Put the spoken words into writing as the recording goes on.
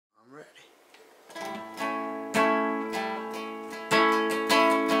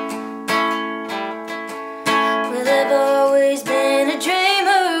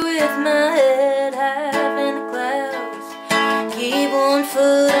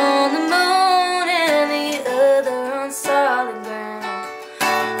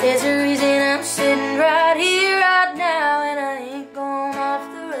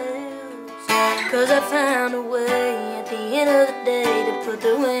found a way at the end of the day to put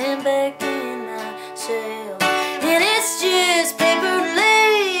the wind back in my sail. And it's just paper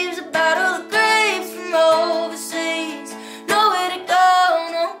leaves, a bottle of grapes from overseas. Nowhere to go,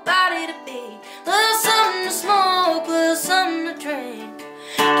 nobody to be. Little something to smoke, little something to drink.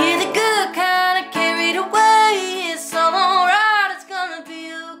 Get the good kind of carried away. It's all alright, it's gonna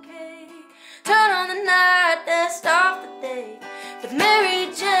be okay. Turn on the night, that's off the day. With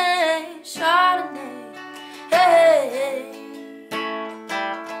Mary Jane, Chardonnay, hey, hey.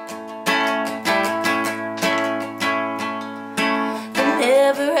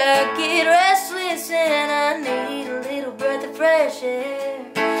 Whenever I get restless and I need a little breath of fresh air,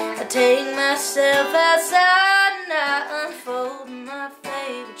 I take myself outside and I unfold my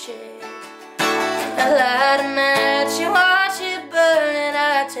favorite chair. I light a match and watch it burn and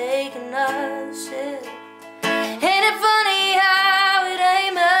I take another sip. Ain't it funny how it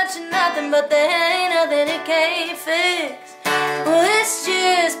ain't much of nothing, but there ain't nothing it can't fix. Well, it's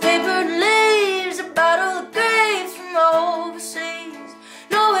just paper leaves, a bottle of grapes from overseas.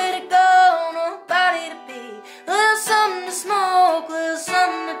 Nowhere to go, nobody to be. Little something to smoke, little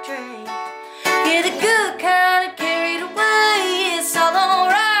something to drink. Yeah, the good kind of carried away. It's all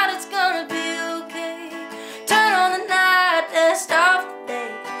alright, it's gonna be okay. Turn on the night, that's off the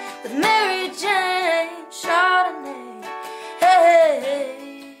day. With Mary Jane, Chardonnay, hey, hey.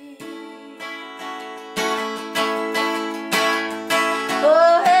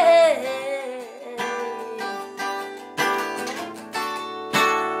 Oh, hey, hey, hey.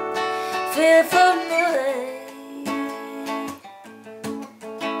 Feel floating away,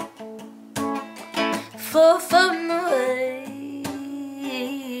 floating away.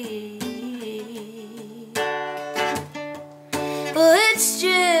 Well, it's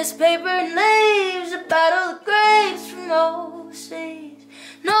just paper and leaves, a bottle of grapes from overseas.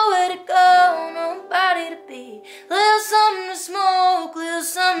 Nowhere to go, nobody to be. Little something to smoke.